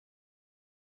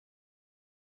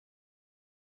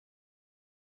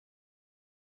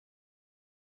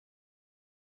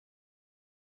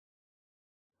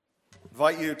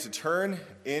Invite you to turn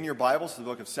in your Bibles to the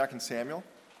book of 2 Samuel.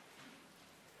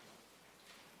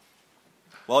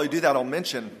 While you do that, I'll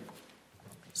mention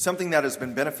something that has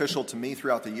been beneficial to me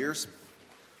throughout the years.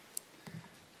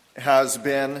 Has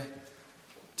been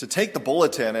to take the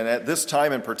bulletin, and at this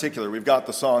time in particular, we've got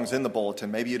the songs in the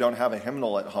bulletin. Maybe you don't have a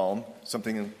hymnal at home,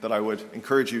 something that I would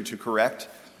encourage you to correct.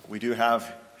 We do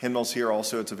have hymnals here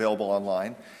also, it's available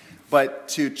online. But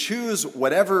to choose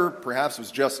whatever perhaps was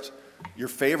just your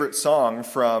favorite song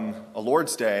from a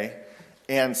Lord's Day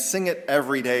and sing it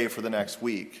every day for the next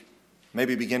week.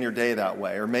 Maybe begin your day that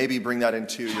way, or maybe bring that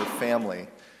into your family.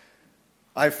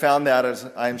 I've found that, as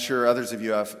I'm sure others of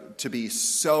you have, to be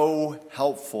so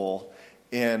helpful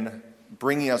in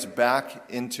bringing us back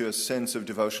into a sense of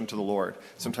devotion to the Lord.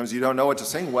 Sometimes you don't know what to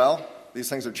sing. Well, these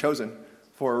things are chosen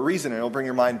for a reason, and it'll bring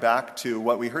your mind back to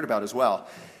what we heard about as well.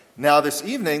 Now, this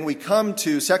evening, we come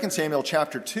to 2 Samuel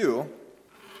chapter 2,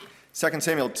 2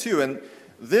 Samuel 2, and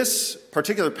this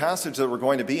particular passage that we're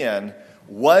going to be in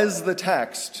was the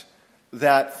text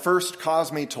that first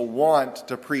caused me to want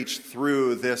to preach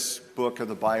through this book of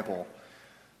the Bible.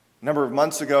 A number of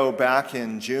months ago, back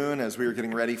in June, as we were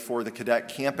getting ready for the cadet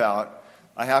campout,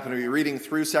 I happened to be reading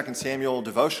through 2 Samuel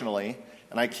devotionally,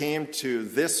 and I came to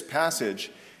this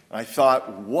passage, and I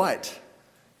thought, what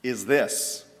is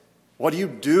this? What do you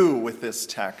do with this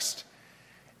text?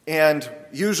 And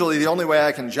usually the only way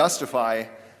I can justify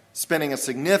spending a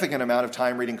significant amount of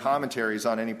time reading commentaries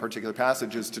on any particular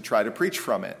passage is to try to preach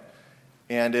from it.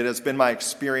 And it has been my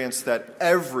experience that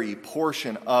every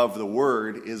portion of the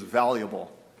Word is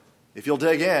valuable. If you'll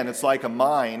dig in, it's like a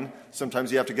mine.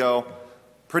 Sometimes you have to go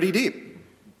pretty deep,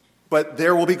 but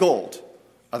there will be gold.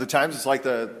 Other times it's like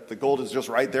the gold is just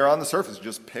right there on the surface.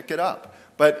 Just pick it up.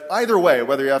 But either way,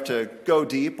 whether you have to go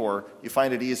deep or you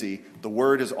find it easy, the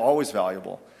Word is always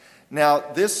valuable. Now,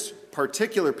 this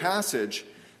particular passage,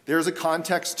 there's a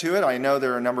context to it. I know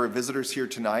there are a number of visitors here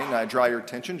tonight, and I draw your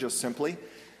attention just simply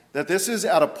that this is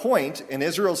at a point in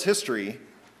Israel's history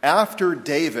after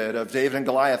David, of David and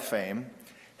Goliath fame,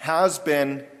 has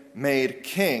been made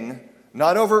king,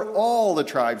 not over all the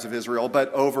tribes of Israel,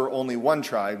 but over only one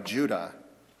tribe, Judah.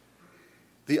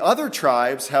 The other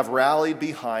tribes have rallied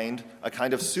behind a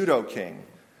kind of pseudo-king.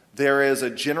 There is a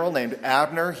general named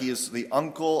Abner. He is the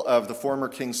uncle of the former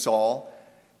King Saul,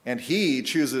 and he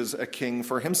chooses a king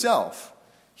for himself.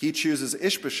 He chooses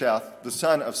Ishbosheth, the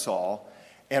son of Saul,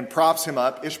 and props him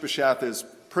up. Ishbosheth is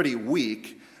pretty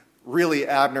weak. Really,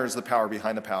 Abner is the power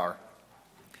behind the power.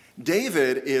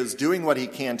 David is doing what he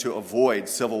can to avoid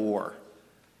civil war.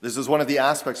 This is one of the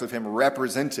aspects of him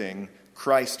representing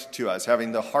Christ to us,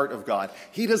 having the heart of God.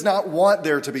 He does not want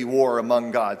there to be war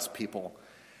among God's people.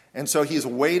 And so he's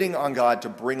waiting on God to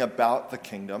bring about the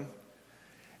kingdom.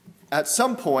 At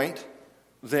some point,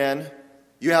 then,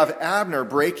 you have Abner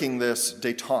breaking this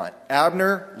détente.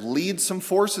 Abner leads some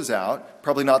forces out,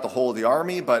 probably not the whole of the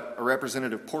army, but a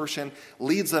representative portion,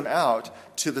 leads them out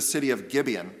to the city of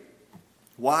Gibeon.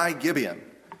 Why Gibeon?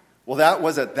 Well, that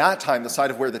was at that time the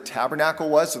site of where the tabernacle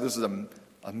was, so this is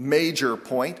a major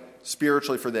point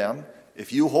spiritually for them.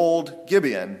 If you hold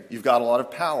Gibeon, you've got a lot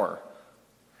of power.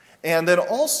 And then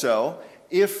also,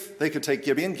 if they could take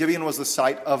Gibeon, Gibeon was the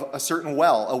site of a certain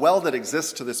well, a well that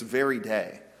exists to this very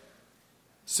day.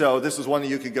 So this is one that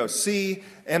you could go see,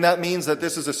 and that means that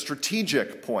this is a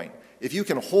strategic point. If you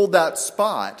can hold that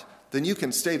spot, then you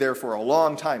can stay there for a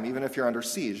long time, even if you're under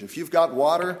siege. If you've got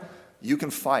water, you can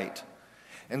fight.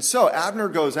 And so Abner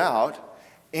goes out,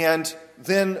 and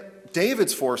then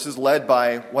David's forces, led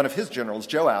by one of his generals,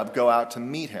 Joab, go out to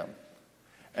meet him.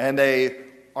 And they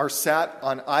are sat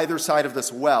on either side of this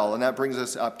well, and that brings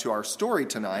us up to our story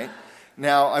tonight.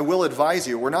 Now, I will advise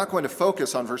you, we're not going to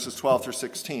focus on verses 12 through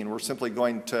 16. We're simply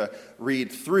going to read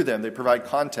through them. They provide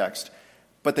context,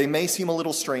 but they may seem a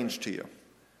little strange to you.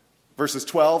 Verses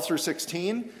 12 through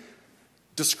 16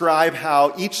 describe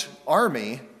how each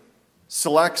army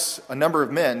selects a number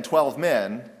of men, 12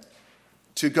 men,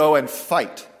 to go and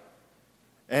fight.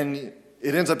 And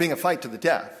it ends up being a fight to the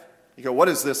death. You go, what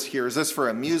is this here? Is this for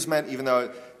amusement? Even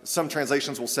though some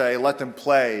translations will say, let them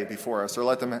play before us, or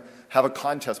let them have a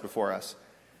contest before us.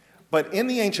 But in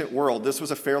the ancient world, this was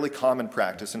a fairly common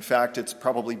practice. In fact, it's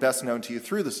probably best known to you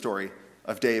through the story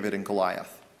of David and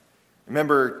Goliath.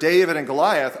 Remember, David and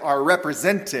Goliath are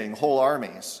representing whole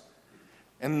armies.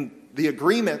 And the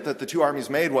agreement that the two armies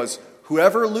made was,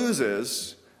 whoever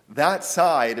loses, that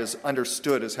side is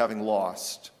understood as having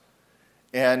lost.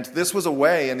 And this was a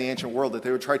way in the ancient world that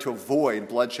they would try to avoid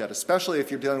bloodshed, especially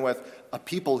if you're dealing with a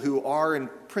people who are in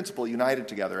principle united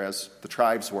together, as the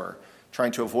tribes were,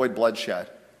 trying to avoid bloodshed.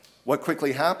 What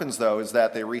quickly happens, though, is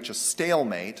that they reach a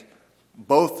stalemate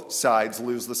Both sides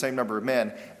lose the same number of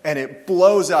men, and it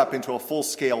blows up into a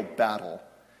full-scale battle.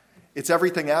 It's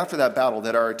everything after that battle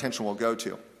that our attention will go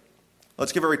to.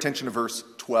 Let's give our attention to verse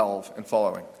 12 and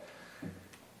following.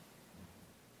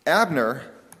 Abner,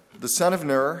 the son of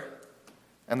Ner,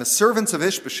 and the servants of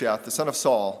Ishbosheth, the son of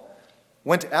Saul,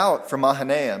 went out from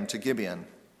Mahanaim to Gibeon.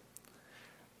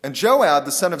 And Joab,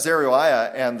 the son of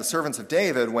Zeruiah, and the servants of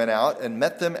David went out and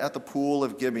met them at the pool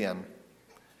of Gibeon.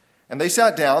 And they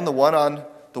sat down, the one on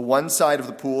the one side of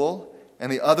the pool,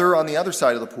 and the other on the other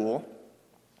side of the pool.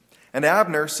 And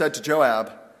Abner said to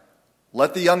Joab,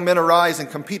 "Let the young men arise and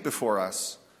compete before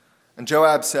us." And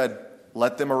Joab said,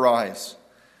 "Let them arise."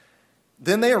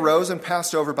 Then they arose and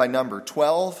passed over by number,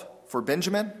 12 for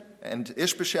Benjamin and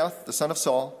Ishbosheth, the son of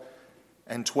Saul,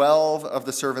 and 12 of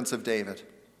the servants of David.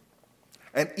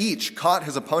 And each caught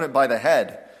his opponent by the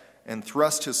head and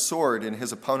thrust his sword in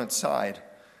his opponent's side,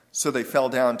 so they fell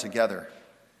down together.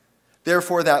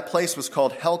 Therefore that place was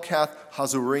called Helkath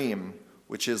Hazurim,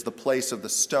 which is the place of the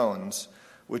stones,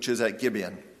 which is at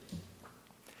Gibeon.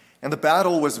 And the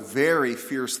battle was very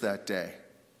fierce that day.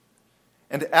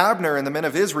 And Abner and the men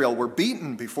of Israel were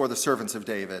beaten before the servants of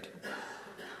David.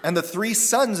 And the 3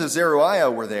 sons of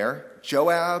Zeruiah were there,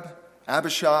 Joab,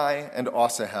 Abishai, and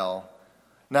Asahel.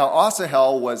 Now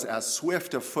Asahel was as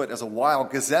swift of foot as a wild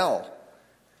gazelle.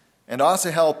 And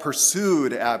Asahel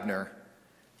pursued Abner.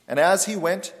 And as he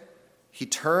went, he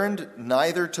turned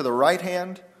neither to the right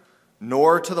hand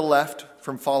nor to the left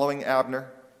from following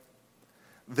Abner.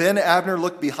 Then Abner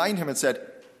looked behind him and said,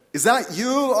 "Is that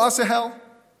you, Asahel?"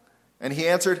 And he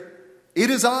answered, "It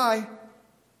is I."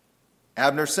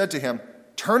 Abner said to him,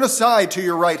 "Turn aside to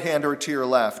your right hand or to your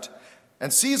left,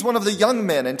 and seize one of the young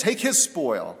men and take his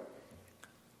spoil."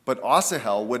 But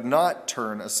Asahel would not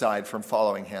turn aside from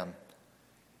following him.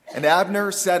 And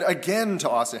Abner said again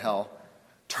to Asahel,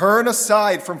 "Turn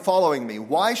aside from following me.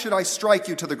 Why should I strike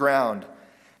you to the ground?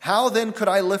 How then could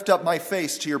I lift up my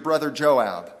face to your brother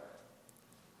Joab?"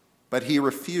 But he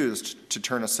refused to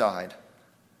turn aside.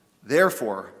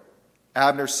 Therefore,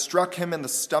 Abner struck him in the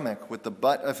stomach with the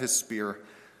butt of his spear,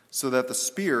 so that the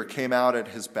spear came out at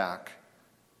his back.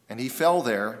 And he fell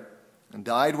there and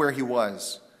died where he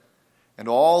was. And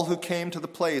all who came to the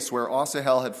place where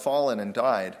Asahel had fallen and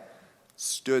died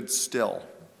stood still.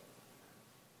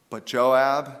 But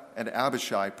Joab and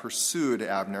Abishai pursued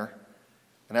Abner.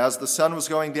 And as the sun was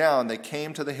going down, they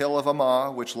came to the hill of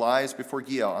Ammah, which lies before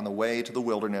Giah on the way to the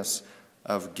wilderness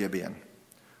of Gibeon.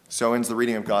 So ends the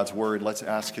reading of God's word. Let's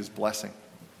ask his blessing.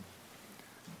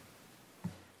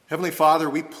 Heavenly Father,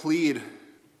 we plead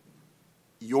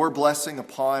your blessing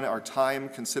upon our time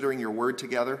considering your word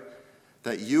together,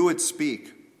 that you would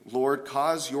speak. Lord,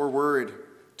 cause your word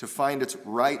to find its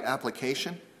right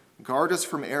application. Guard us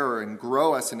from error and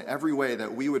grow us in every way,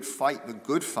 that we would fight the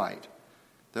good fight,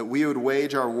 that we would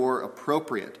wage our war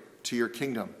appropriate to your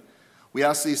kingdom. We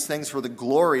ask these things for the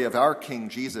glory of our King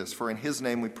Jesus, for in his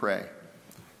name we pray.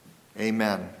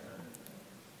 Amen.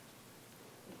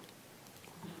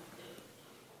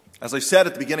 As I said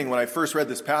at the beginning when I first read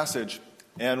this passage,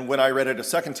 and when I read it a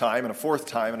second time and a fourth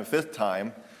time and a fifth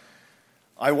time,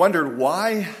 I wondered,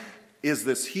 why is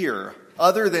this here,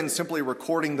 other than simply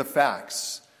recording the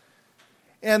facts?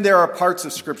 And there are parts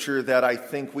of Scripture that I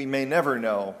think we may never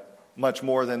know much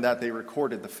more than that they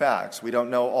recorded the facts. We don't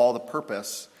know all the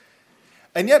purpose.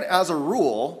 And yet, as a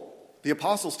rule, the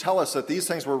apostles tell us that these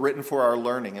things were written for our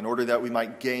learning in order that we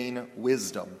might gain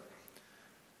wisdom.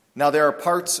 Now, there are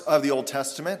parts of the Old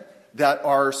Testament that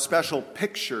are special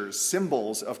pictures,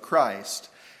 symbols of Christ.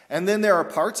 And then there are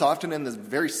parts, often in the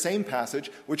very same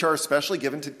passage, which are especially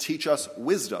given to teach us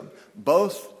wisdom.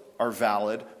 Both are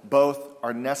valid, both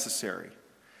are necessary.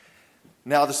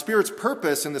 Now, the Spirit's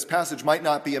purpose in this passage might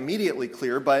not be immediately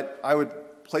clear, but I would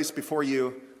place before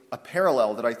you a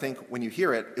parallel that I think when you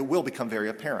hear it, it will become very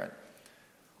apparent.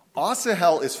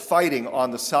 Asahel is fighting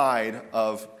on the side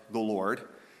of the Lord.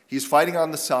 He's fighting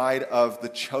on the side of the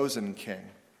chosen king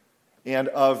and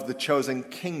of the chosen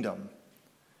kingdom.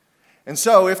 And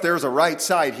so, if there's a right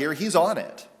side here, he's on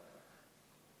it.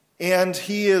 And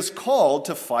he is called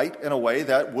to fight in a way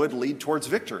that would lead towards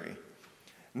victory.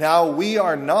 Now, we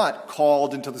are not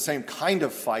called into the same kind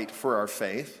of fight for our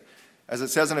faith. As it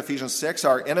says in Ephesians 6,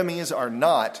 our enemies are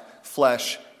not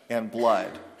flesh and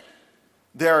blood.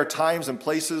 There are times and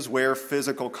places where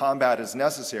physical combat is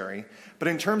necessary, but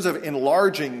in terms of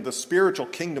enlarging the spiritual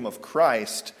kingdom of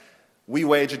Christ, we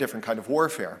wage a different kind of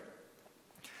warfare.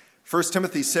 1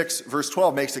 Timothy 6, verse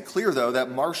 12 makes it clear, though,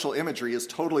 that martial imagery is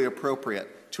totally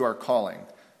appropriate to our calling.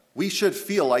 We should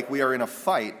feel like we are in a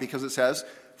fight because it says,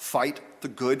 fight the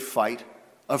good fight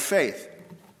of faith.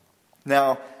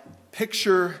 Now,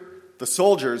 picture the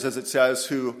soldiers, as it says,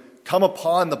 who come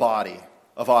upon the body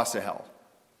of Asahel,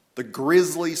 the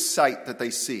grisly sight that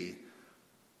they see.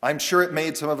 I'm sure it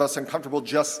made some of us uncomfortable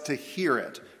just to hear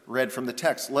it read from the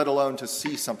text, let alone to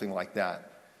see something like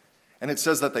that. And it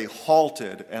says that they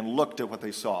halted and looked at what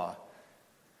they saw.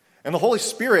 And the Holy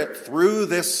Spirit, through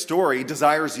this story,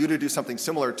 desires you to do something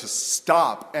similar, to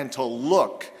stop and to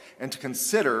look and to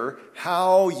consider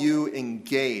how you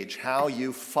engage, how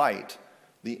you fight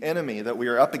the enemy that we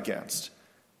are up against.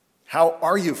 How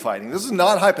are you fighting? This is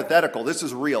not hypothetical. This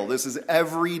is real. This is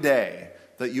every day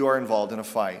that you are involved in a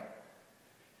fight.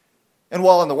 And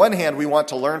while on the one hand we want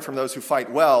to learn from those who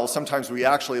fight well, sometimes we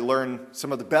actually learn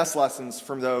some of the best lessons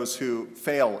from those who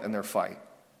fail in their fight.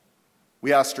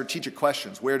 We ask strategic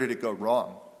questions. Where did it go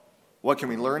wrong? What can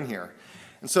we learn here?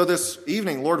 And so this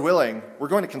evening, Lord willing, we're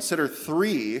going to consider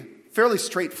 3 fairly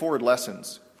straightforward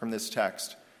lessons from this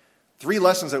text. 3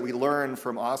 lessons that we learn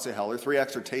from Asahel, or 3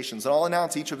 exhortations, and I'll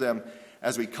announce each of them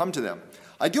as we come to them.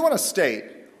 I do want to state,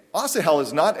 Asahel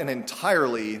is not an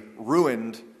entirely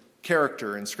ruined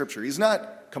character in Scripture. He's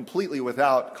not completely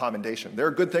without commendation. There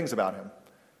are good things about him,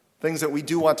 things that we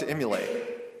do want to emulate.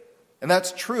 And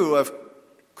that's true of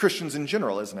Christians in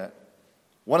general, isn't it?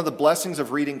 One of the blessings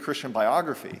of reading Christian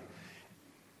biography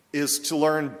is to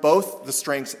learn both the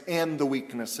strengths and the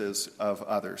weaknesses of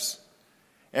others.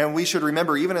 And we should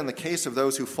remember, even in the case of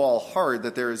those who fall hard,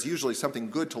 that there is usually something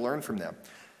good to learn from them.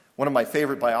 One of my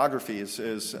favorite biographies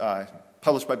is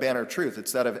published by Banner of Truth.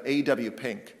 It's that of A.W.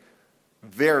 Pink.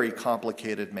 Very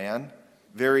complicated man,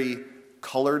 very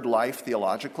colored life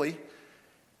theologically,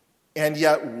 and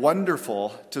yet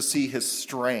wonderful to see his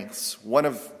strengths, one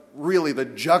of really the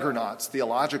juggernauts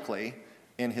theologically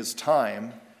in his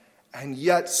time, and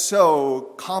yet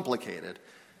so complicated.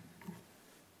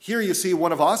 Here you see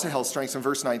one of Asahel's strengths in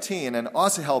verse 19, and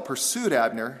Asahel pursued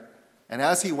Abner, and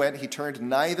as he went, he turned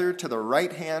neither to the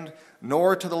right hand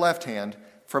nor to the left hand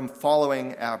from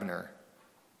following Abner.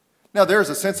 Now, there's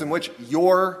a sense in which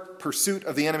your pursuit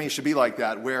of the enemy should be like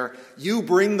that, where you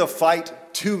bring the fight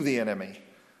to the enemy,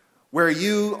 where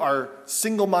you are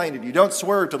single-minded. You don't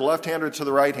swerve to the left hand or to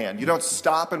the right hand. You don't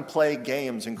stop and play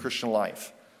games in Christian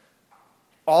life.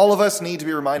 All of us need to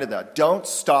be reminded that. Don't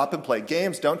stop and play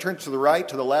games. Don't turn to the right,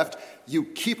 to the left. You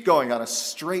keep going on a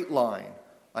straight line,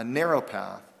 a narrow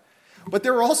path. But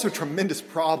there are also tremendous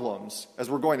problems, as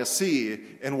we're going to see,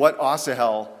 in what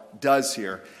Asahel does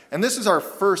here. And this is our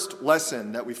first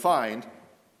lesson that we find.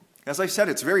 As I said,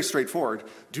 it's very straightforward.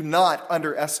 Do not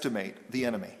underestimate the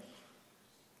enemy,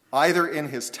 either in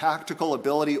his tactical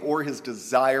ability or his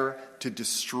desire to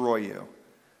destroy you.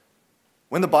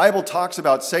 When the Bible talks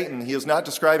about Satan, he is not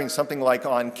describing something like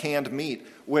on canned meat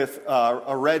with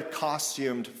a red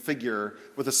costumed figure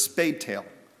with a spade tail.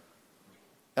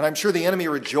 And I'm sure the enemy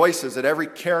rejoices at every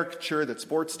caricature that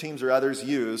sports teams or others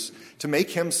use to make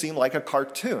him seem like a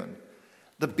cartoon.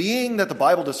 The being that the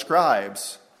Bible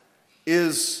describes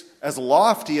is as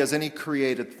lofty as any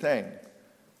created thing.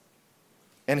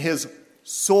 And his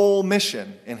sole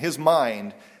mission in his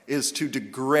mind is to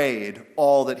degrade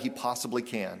all that he possibly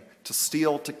can, to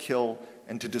steal, to kill,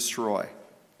 and to destroy.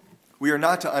 We are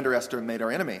not to underestimate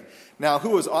our enemy. Now,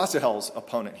 who was Asahel's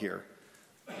opponent here?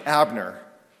 Abner.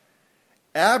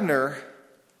 Abner,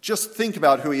 just think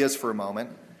about who he is for a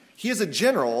moment. He is a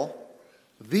general,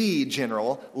 the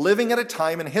general, living at a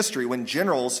time in history when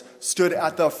generals stood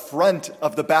at the front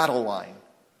of the battle line.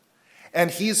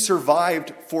 And he's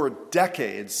survived for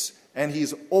decades, and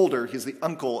he's older. He's the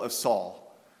uncle of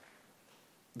Saul.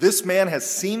 This man has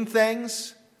seen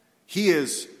things. He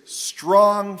is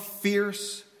strong,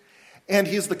 fierce, and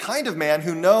he's the kind of man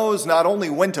who knows not only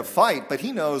when to fight, but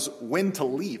he knows when to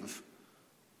leave,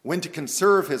 when to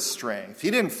conserve his strength.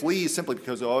 He didn't flee simply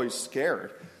because, he's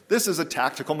scared. This is a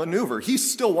tactical maneuver. He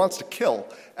still wants to kill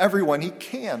everyone he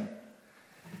can.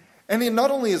 And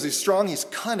not only is he strong, he's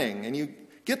cunning. And you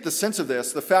get the sense of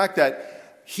this, the fact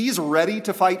that he's ready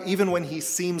to fight even when he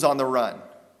seems on the run.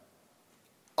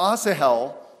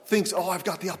 Asahel thinks, I've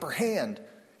got the upper hand.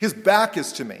 His back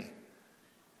is to me.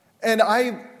 And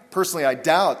I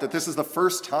doubt that this is the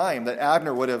first time that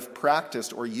Abner would have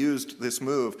practiced or used this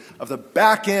move of the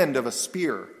back end of a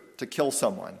spear to kill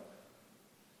someone.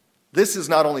 This is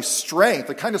not only strength,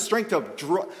 the kind of strength of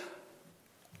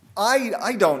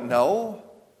I don't know,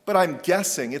 but I'm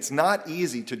guessing it's not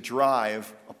easy to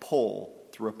drive a pole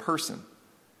through a person.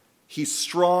 He's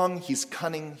strong, he's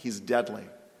cunning, he's deadly.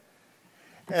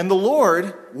 And the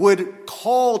Lord would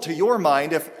call to your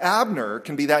mind, if Abner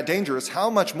can be that dangerous, how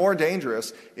much more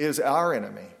dangerous is our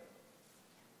enemy?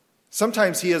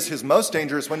 Sometimes he is his most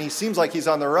dangerous when he seems like he's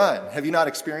on the run. Have you not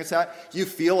experienced that? You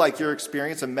feel like you're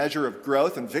experiencing a measure of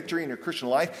growth and victory in your Christian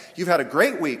life. You've had a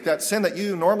great week. That sin that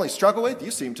you normally struggle with,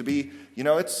 you seem to be,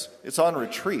 it's on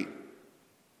retreat.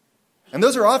 And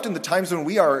those are often the times when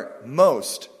we are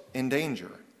most in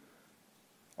danger.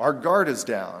 Our guard is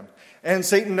down. And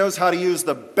Satan knows how to use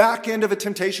the back end of a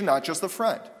temptation, not just the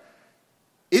front.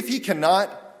 If he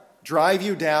cannot drive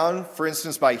you down, for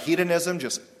instance, by hedonism,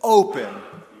 just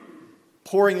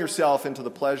pouring yourself into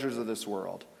the pleasures of this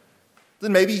world,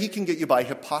 then maybe he can get you by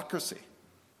hypocrisy,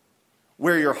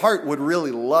 where your heart would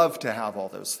really love to have all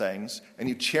those things, and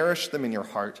you cherish them in your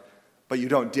heart, but you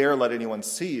don't dare let anyone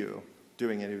see you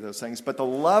doing any of those things, but the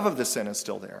love of the sin is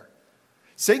still there.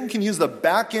 Satan can use the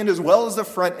back end as well as the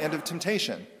front end of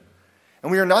temptation.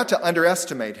 And we are not to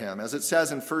underestimate him. As it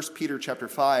says in 1 Peter chapter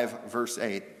 5, verse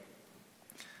 8,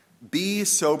 be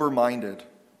sober-minded,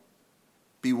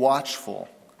 be watchful.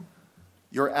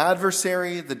 Your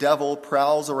adversary, the devil,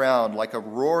 prowls around like a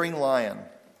roaring lion,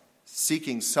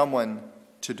 seeking someone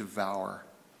to devour.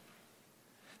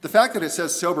 The fact that it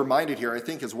says sober-minded here, I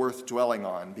think, is worth dwelling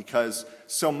on, because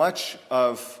so much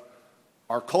of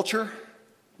our culture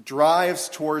drives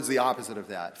towards the opposite of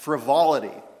that.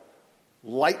 Frivolity,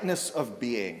 lightness of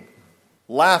being,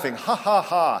 laughing, ha, ha,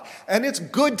 ha. And it's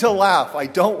good to laugh. I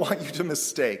don't want you to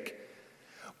mistake.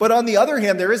 But on the other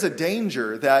hand, there is a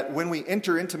danger that when we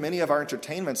enter into many of our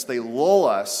entertainments, they lull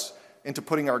us into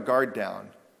putting our guard down.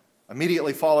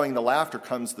 Immediately following the laughter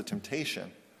comes the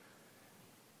temptation.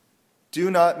 Do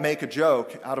not make a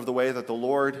joke out of the way that the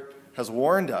Lord has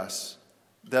warned us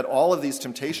that all of these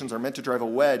temptations are meant to drive a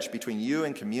wedge between you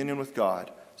and communion with God,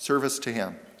 service to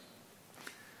him.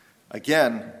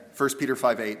 Again, 1 Peter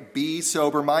 5:8, be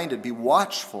sober-minded, be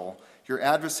watchful. Your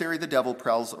adversary, the devil,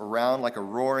 prowls around like a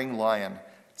roaring lion,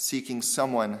 seeking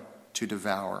someone to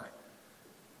devour.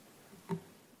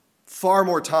 Far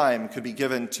more time could be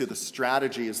given to the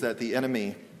strategies that the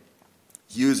enemy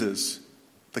uses,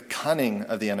 the cunning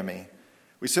of the enemy.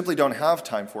 We simply don't have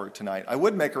time for it tonight. I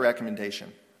would make a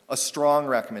recommendation, a strong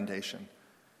recommendation.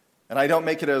 And I don't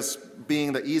make it as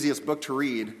being the easiest book to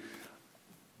read.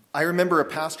 I remember a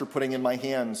pastor putting in my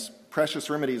hands Precious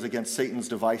Remedies Against Satan's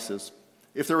Devices.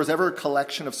 If there was ever a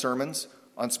collection of sermons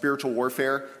on spiritual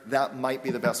warfare, that might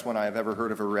be the best one I have ever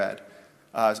heard of or read.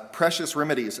 Precious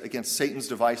Remedies Against Satan's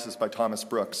Devices by Thomas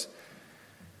Brooks.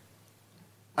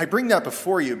 I bring that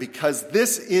before you because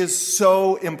this is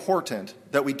so important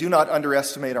that we do not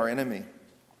underestimate our enemy.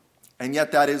 And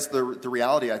yet that is the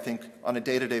reality, I think, on a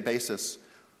day-to-day basis.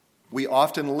 We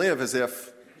often live as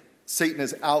if Satan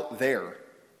is out there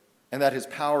and that his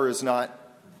power is not,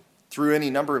 through any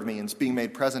number of means, being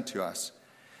made present to us.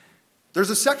 There's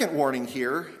a second warning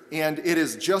here, and it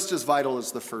is just as vital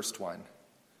as the first one.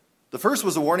 The first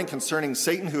was a warning concerning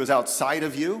Satan who is outside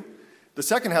of you. The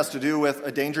second has to do with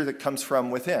a danger that comes from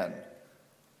within.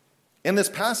 In this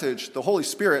passage, the Holy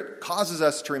Spirit causes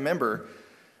us to remember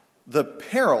the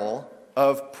peril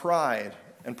of pride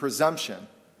and presumption,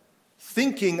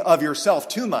 thinking of yourself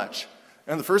too much.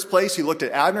 In the first place, he looked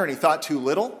at Abner and he thought too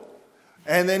little,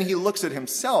 and then he looks at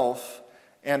himself,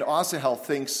 and Asahel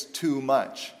thinks too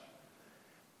much.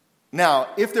 Now,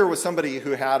 if there was somebody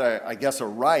who had, a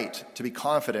right to be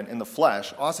confident in the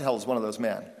flesh, Asahel is one of those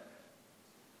men.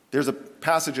 There's a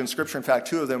passage in Scripture, in fact,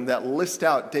 two of them, that list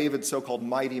out David's so-called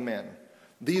mighty men.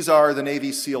 These are the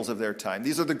Navy SEALs of their time.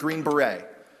 These are the Green Beret.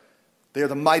 They are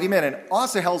the mighty men, and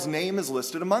Asahel's name is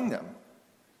listed among them.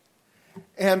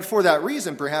 And for that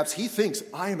reason, perhaps he thinks,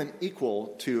 I am an equal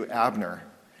to Abner.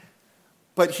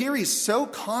 But here he's so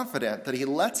confident that he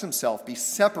lets himself be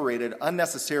separated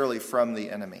unnecessarily from the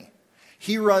enemy.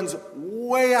 He runs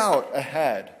way out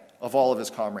ahead of all of his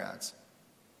comrades.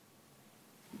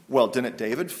 Well, didn't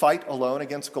David fight alone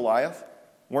against Goliath?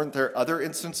 Weren't there other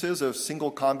instances of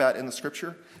single combat in the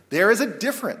Scripture? There is a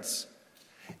difference.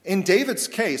 In David's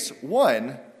case,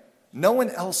 one, no one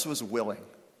else was willing.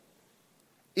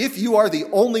 If you are the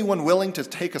only one willing to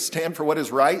take a stand for what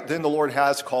is right, then the Lord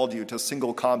has called you to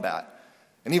single combat.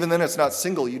 And even then it's not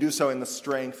single, you do so in the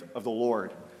strength of the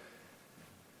Lord.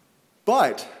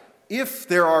 But if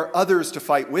there are others to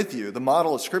fight with you, the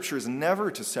model of Scripture is never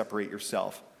to separate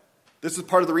yourself. This is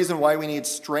part of the reason why we need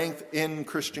strength in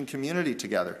Christian community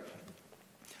together.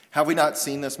 Have we not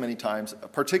seen this many times?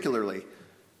 Particularly,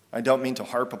 I don't mean to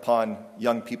harp upon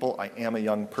young people. I am a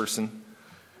young person.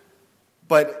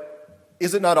 But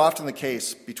is it not often the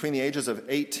case between the ages of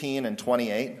 18 and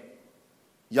 28,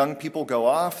 young people go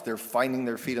off, they're finding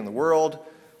their feet in the world,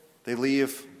 they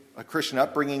leave a Christian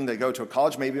upbringing, they go to a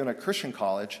college, maybe even a Christian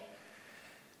college,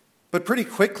 But pretty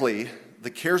quickly, the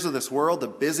cares of this world, the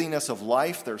busyness of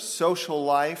life, their social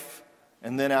life,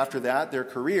 and then after that, their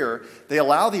career, they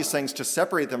allow these things to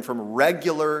separate them from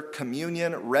regular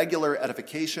communion, regular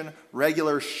edification,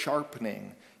 regular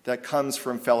sharpening that comes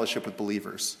from fellowship with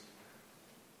believers.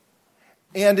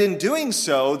 And in doing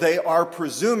so, they are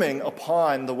presuming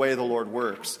upon the way the Lord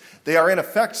works. They are in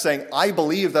effect saying, I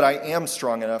believe that I am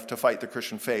strong enough to fight the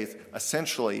Christian faith,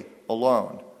 essentially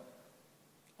alone.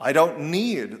 I don't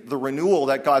need the renewal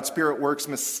that God's Spirit works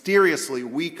mysteriously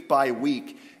week by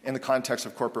week in the context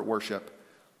of corporate worship.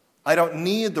 I don't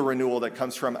need the renewal that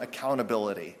comes from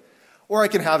accountability. Or I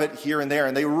can have it here and there.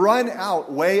 And they run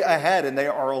out way ahead and they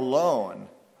are alone.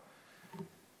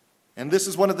 And this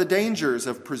is one of the dangers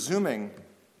of presuming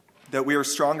that we are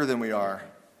stronger than we are.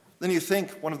 Then you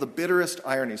think one of the bitterest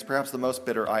ironies, perhaps the most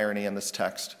bitter irony in this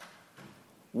text.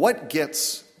 What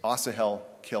gets Asahel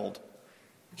killed,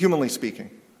 humanly speaking?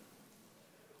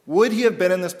 Would he have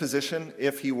been in this position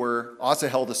if he were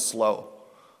Asahel the Slow?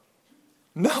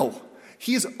 No.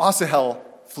 He's Asahel,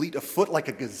 fleet of foot like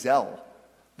a gazelle.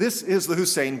 This is the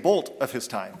Usain Bolt of his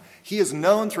time. He is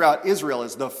known throughout Israel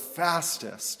as the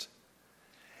fastest.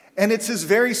 And it's his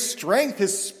very strength,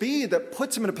 his speed, that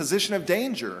puts him in a position of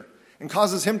danger and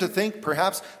causes him to think,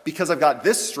 perhaps because I've got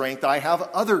this strength, I have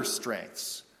other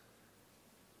strengths.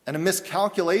 And a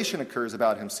miscalculation occurs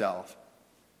about himself.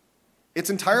 It's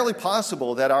entirely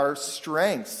possible that our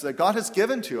strengths that God has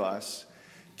given to us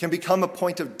can become a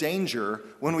point of danger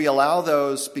when we allow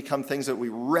those become things that we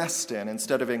rest in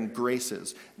instead of in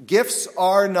graces. Gifts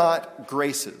are not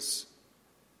graces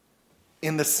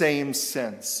in the same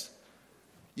sense.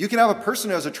 You can have a person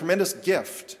who has a tremendous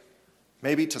gift,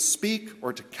 maybe to speak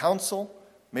or to counsel.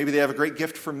 Maybe they have a great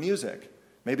gift for music.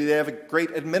 Maybe they have a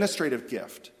great administrative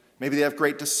gift. Maybe they have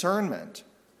great discernment.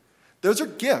 Those are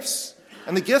gifts.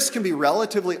 And the gifts can be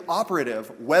relatively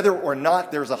operative whether or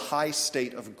not there's a high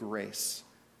state of grace.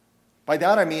 By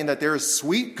that I mean that there is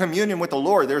sweet communion with the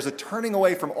Lord. There's a turning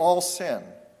away from all sin.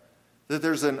 That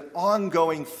there's an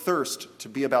ongoing thirst to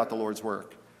be about the Lord's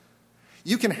work.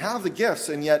 You can have the gifts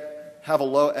and yet have a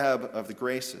low ebb of the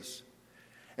graces.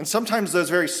 And sometimes those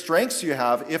very strengths you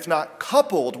have, if not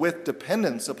coupled with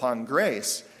dependence upon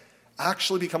grace,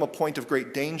 actually become a point of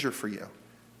great danger for you.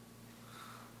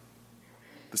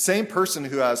 The same person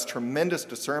who has tremendous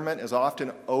discernment is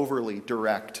often overly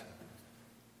direct.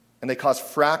 And they cause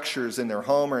fractures in their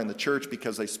home or in the church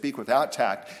because they speak without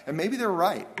tact. And maybe they're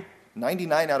right,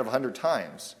 99 out of 100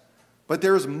 times. But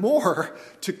there is more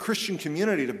to Christian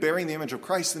community, to bearing the image of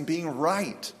Christ, than being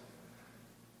right.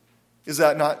 Is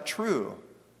that not true?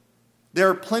 There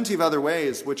are plenty of other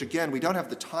ways, which again, we don't have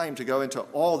the time to go into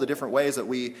all the different ways that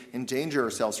we endanger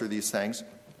ourselves through these things.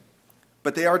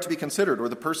 But they are to be considered, or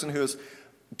the person who is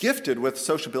gifted with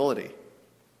sociability.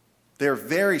 They're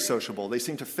very sociable. They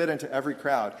seem to fit into every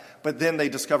crowd. But then they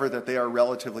discover that they are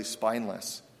relatively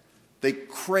spineless. They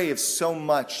crave so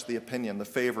much the opinion, the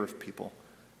favor of people.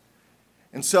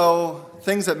 And so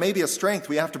things that may be a strength,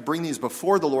 we have to bring these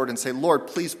before the Lord and say, Lord,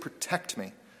 please protect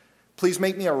me. Please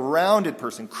make me a rounded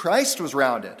person. Christ was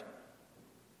rounded.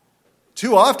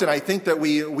 Too often I think that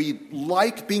we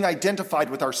like being identified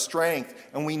with our strength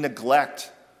and we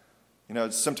neglect.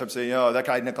 Sometimes say, that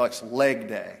guy neglects leg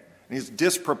day. And he's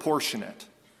disproportionate.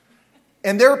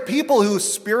 And there are people who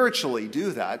spiritually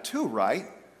do that too, right?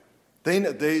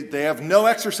 They have no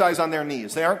exercise on their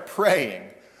knees. They aren't praying,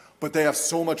 but they have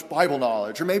so much Bible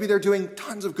knowledge. Or maybe they're doing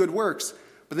tons of good works.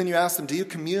 But then you ask them, do you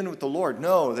commune with the Lord?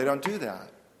 No, they don't do that.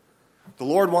 The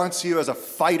Lord wants you as a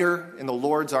fighter in the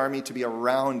Lord's army to be a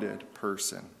rounded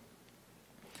person.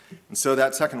 And so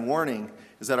that second warning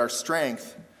is that our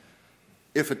strength,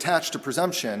 if attached to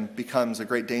presumption, becomes a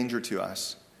great danger to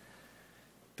us.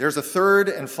 There's a third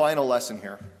and final lesson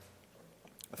here.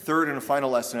 A third and a final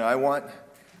lesson. And I want,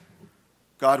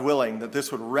 God willing, that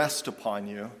this would rest upon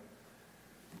you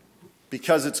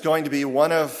because it's going to be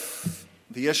one of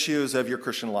the issues of your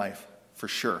Christian life, for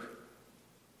sure.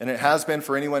 And it has been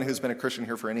for anyone who's been a Christian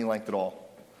here for any length at all.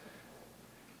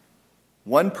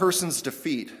 One person's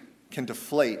defeat can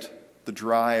deflate the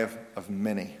drive of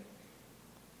many.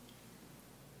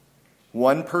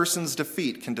 One person's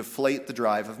defeat can deflate the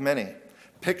drive of many.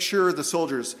 Picture the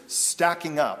soldiers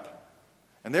stacking up.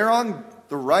 And they're on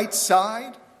the right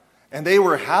side, and they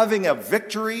were having a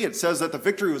victory. It says that the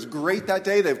victory was great that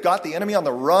day. They've got the enemy on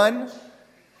the run.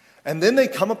 And then they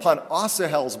come upon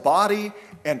Asahel's body,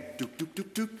 and doop, doop,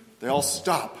 doop, doop, they all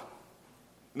stop.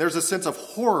 And there's a sense of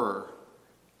horror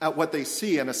at what they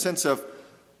see, and a sense of,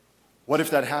 what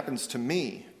if that happens to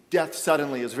me? Death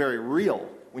suddenly is very real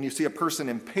when you see a person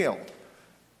impaled.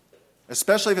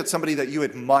 Especially if it's somebody that you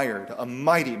admired, a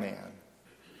mighty man.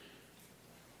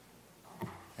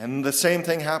 And the same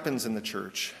thing happens in the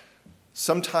church.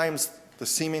 Sometimes the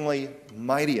seemingly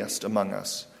mightiest among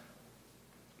us,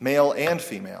 male and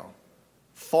female,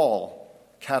 fall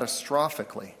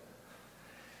catastrophically.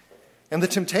 And the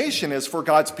temptation is for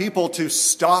God's people to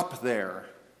stop there,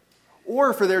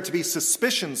 or for there to be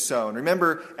suspicion sown.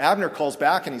 Remember, Abner calls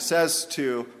back and he says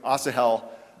to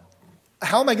Asahel,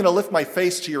 how am I going to lift my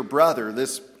face to your brother,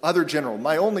 this other general,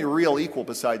 my only real equal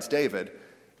besides David,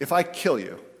 if I kill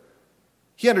you?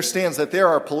 He understands that there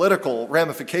are political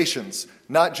ramifications,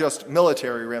 not just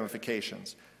military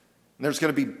ramifications. And there's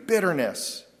going to be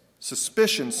bitterness,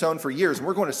 suspicion sown for years, and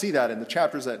we're going to see that in the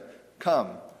chapters that come.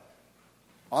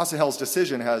 Asahel's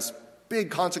decision has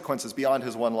big consequences beyond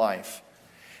his one life.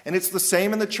 And it's the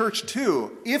same in the church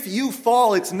too. If you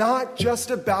fall, it's not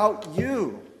just about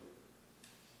you.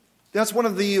 That's one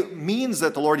of the means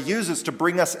that the Lord uses to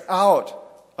bring us out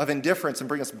of indifference and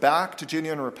bring us back to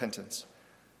genuine repentance.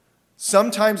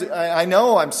 Sometimes, I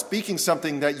know I'm speaking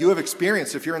something that you have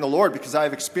experienced if you're in the Lord, because I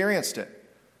have experienced it.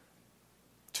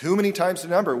 Too many times to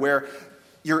number, where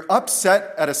you're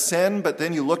upset at a sin, but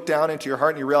then you look down into your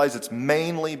heart and you realize it's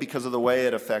mainly because of the way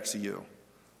it affects you.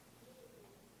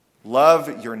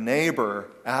 Love your neighbor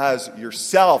as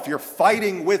yourself. You're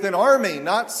fighting with an army,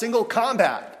 not single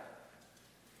combat.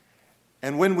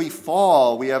 And when we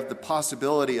fall, we have the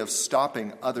possibility of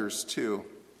stopping others too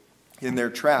in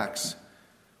their tracks,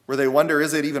 where they wonder,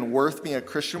 is it even worth being a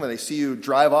Christian when they see you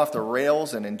drive off the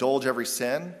rails and indulge every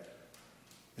sin?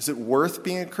 Is it worth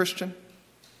being a Christian?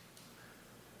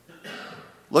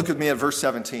 Look with me at verse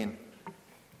 17.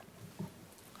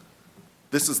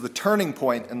 This is the turning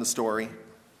point in the story.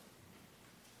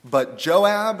 But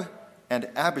Joab and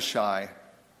Abishai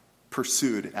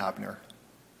pursued Abner.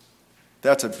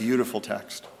 That's a beautiful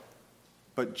text.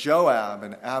 But Joab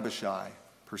and Abishai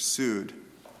pursued.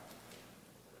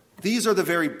 These are the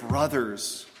very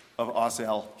brothers of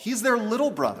Asahel. He's their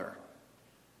little brother.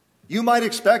 You might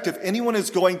expect if anyone is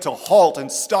going to halt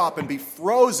and stop and be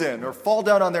frozen or fall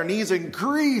down on their knees in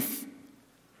grief,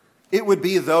 it would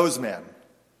be those men.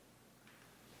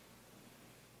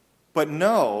 But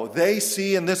no, they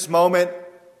see in this moment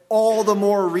all the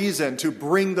more reason to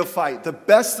bring the fight. The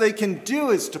best they can do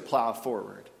is to plow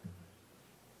forward.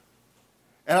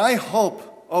 And I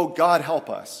hope, oh God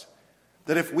help us,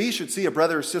 that if we should see a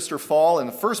brother or sister fall, in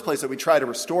the first place that we try to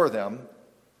restore them.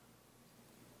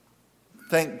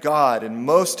 Thank God, in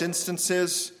most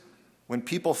instances, when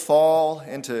people fall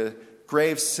into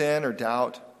grave sin or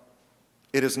doubt,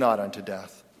 it is not unto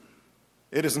death.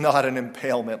 It is not an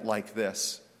impalement like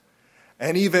this.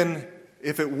 And even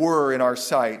if it were in our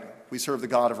sight, we serve the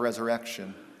God of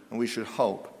resurrection, and we should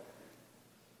hope.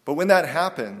 But when that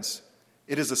happens,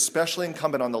 it is especially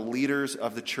incumbent on the leaders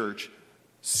of the church,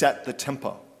 set the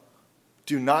tempo.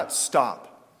 Do not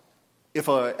stop. If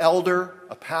an elder,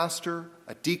 a pastor,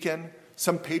 a deacon,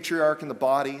 some patriarch in the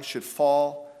body should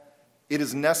fall, it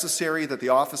is necessary that the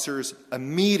officers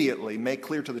immediately make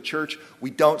clear to the church,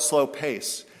 we don't slow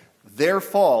pace. Their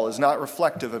fall is not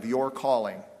reflective of your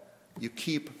calling. You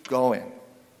keep going.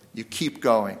 You keep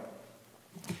going.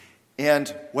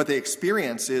 And what they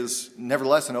experience is,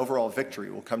 nevertheless, an overall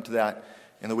victory. We'll come to that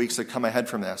in the weeks that come ahead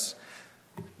from this.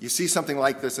 You see something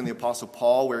like this in the Apostle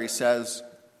Paul, where he says,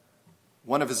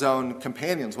 one of his own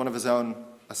companions, one of his own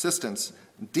assistants,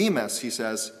 Demas, he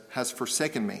says, has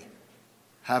forsaken me,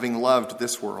 having loved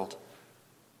this world.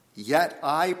 Yet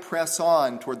I press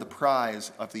on toward the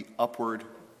prize of the upward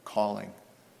calling.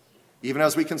 Even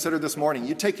as we considered this morning,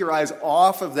 you take your eyes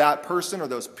off of that person or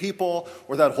those people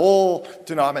or that whole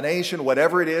denomination,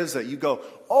 whatever it is, that you go,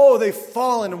 oh, they've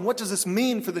fallen, and what does this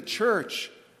mean for the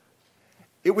church?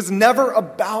 It was never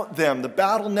about them. The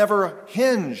battle never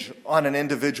hinged on an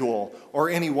individual or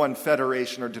any one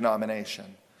federation or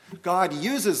denomination. God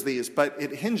uses these, but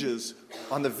it hinges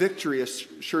on the victory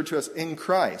assured to us in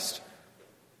Christ.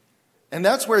 And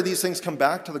that's where these things come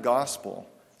back to the gospel,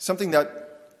 something that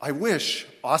I wish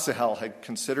Asahel had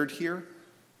considered here.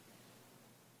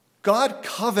 God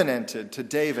covenanted to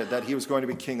David that he was going to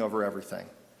be king over everything.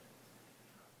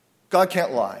 God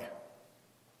can't lie.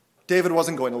 David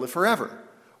wasn't going to live forever,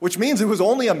 which means it was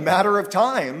only a matter of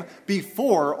time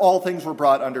before all things were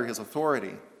brought under his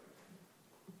authority.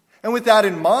 And with that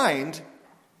in mind,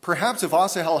 perhaps if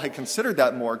Asahel had considered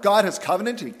that more, God has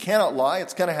covenanted, he cannot lie,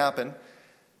 it's going to happen.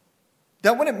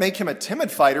 That wouldn't make him a timid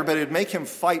fighter, but it would make him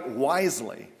fight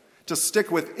wisely, to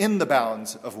stick within the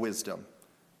bounds of wisdom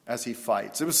as he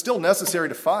fights. It was still necessary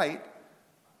to fight,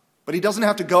 but he doesn't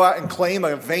have to go out and claim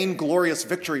a vainglorious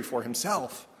victory for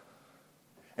himself.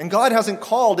 And God hasn't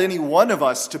called any one of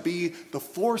us to be the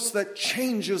force that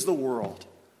changes the world.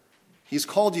 He's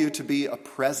called you to be a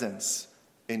presence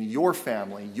in your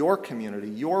family, your community,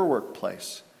 your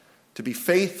workplace, to be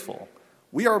faithful.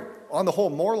 We are, on the whole,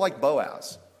 more like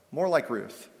Boaz, more like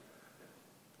Ruth.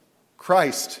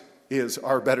 Christ is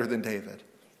our better than David.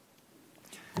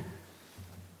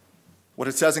 What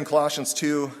it says in Colossians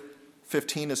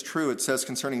 2:15 is true. It says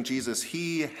concerning Jesus,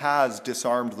 he has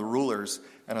disarmed the rulers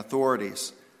and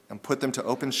authorities and put them to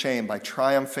open shame by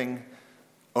triumphing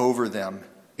over them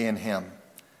in him.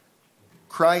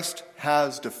 Christ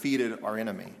has defeated our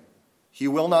enemy. He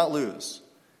will not lose.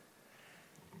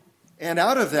 And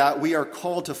out of that, we are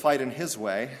called to fight in his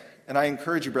way. And I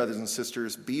encourage you, brothers and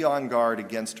sisters, be on guard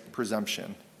against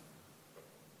presumption.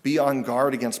 Be on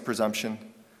guard against presumption.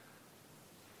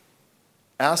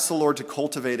 Ask the Lord to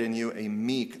cultivate in you a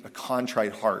meek, a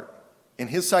contrite heart. In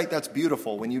his sight, that's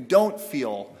beautiful. When you don't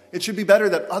feel, it should be better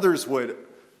that others would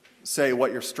say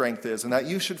what your strength is and that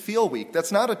you should feel weak.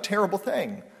 That's not a terrible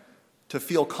thing, to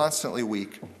feel constantly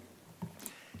weak.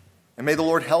 And may the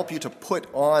Lord help you to put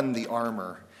on the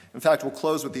armor. In fact, we'll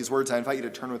close with these words. I invite you to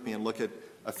turn with me and look at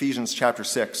Ephesians chapter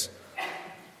 6,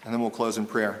 and then we'll close in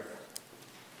prayer.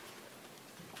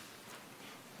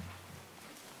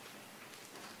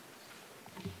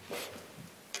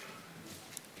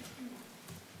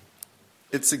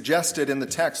 It's suggested in the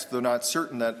text, though not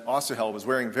certain, that Asahel was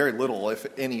wearing very little, if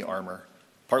any, armor,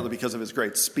 partly because of his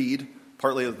great speed,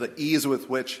 partly of the ease with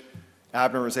which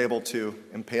Abner was able to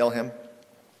impale him.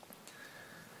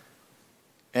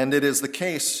 And it is the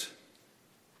case,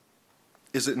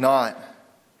 is it not,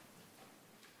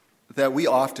 that we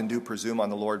often do presume on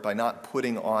the Lord by not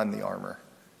putting on the armor.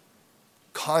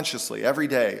 Consciously, every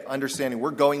day, understanding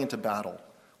we're going into battle.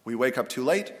 We wake up too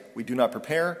late, we do not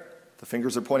prepare, the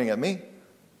fingers are pointing at me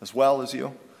as well as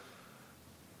you.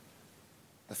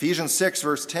 Ephesians 6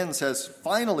 verse 10 says,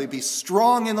 finally be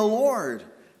strong in the Lord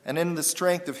and in the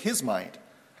strength of his might.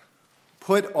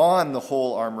 Put on the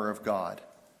whole armor of God,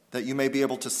 that you may be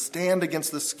able to stand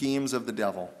against the schemes of the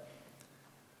devil.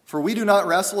 For we do not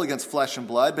wrestle against flesh and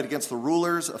blood, but against the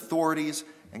rulers, authorities,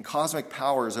 and cosmic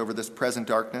powers over this present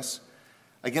darkness,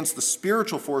 against the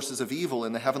spiritual forces of evil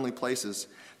in the heavenly places.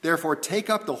 Therefore,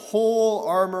 take up the whole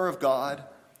armor of God,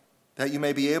 that you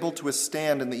may be able to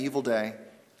withstand in the evil day,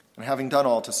 and having done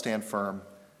all, to stand firm.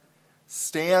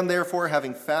 Stand, therefore,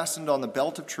 having fastened on the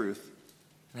belt of truth,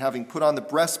 and having put on the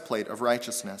breastplate of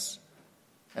righteousness,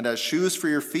 and as shoes for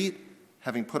your feet,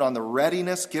 having put on the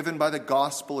readiness given by the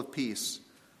gospel of peace.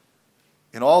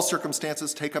 In all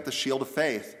circumstances, take up the shield of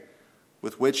faith,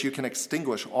 with which you can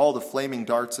extinguish all the flaming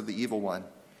darts of the evil one.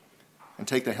 And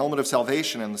take the helmet of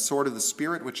salvation and the sword of the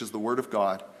Spirit, which is the word of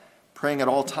God, praying at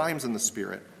all times in the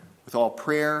Spirit, with all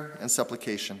prayer and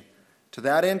supplication. To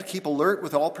that end, keep alert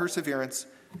with all perseverance,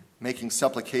 making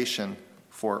supplication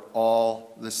for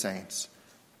all the saints.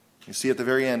 You see, at the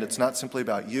very end, it's not simply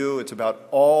about you, it's about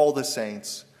all the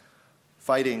saints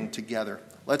fighting together.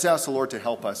 Let's ask the Lord to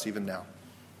help us even now.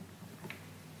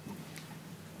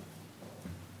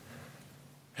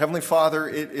 Heavenly Father,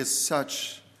 it is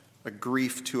such a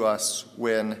grief to us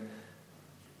when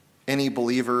any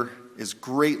believer is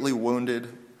greatly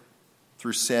wounded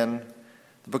through sin.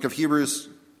 The book of Hebrews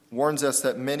warns us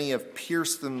that many have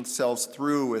pierced themselves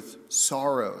through with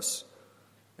sorrows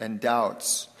and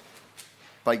doubts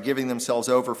by giving themselves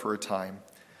over for a time.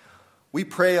 We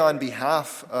pray on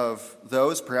behalf of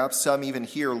those, perhaps some even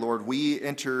here, Lord, we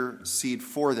intercede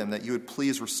for them, that you would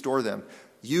please restore them.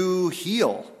 You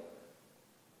heal.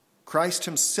 Christ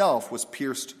himself was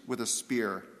pierced with a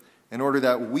spear in order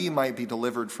that we might be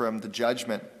delivered from the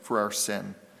judgment for our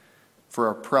sin, for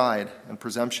our pride and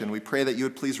presumption. We pray that you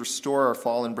would please restore our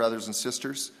fallen brothers and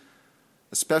sisters,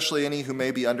 especially any who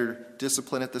may be under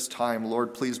discipline at this time.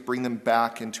 Lord, please bring them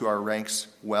back into our ranks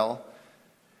well.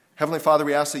 Heavenly Father,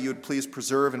 we ask that you would please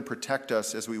preserve and protect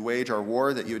us as we wage our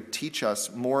war, that you would teach us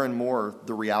more and more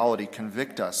the reality,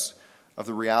 convict us of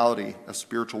the reality of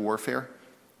spiritual warfare,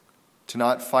 to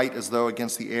not fight as though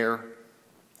against the air,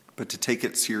 but to take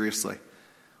it seriously.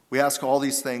 We ask all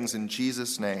these things in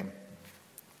Jesus' name.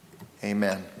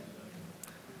 Amen.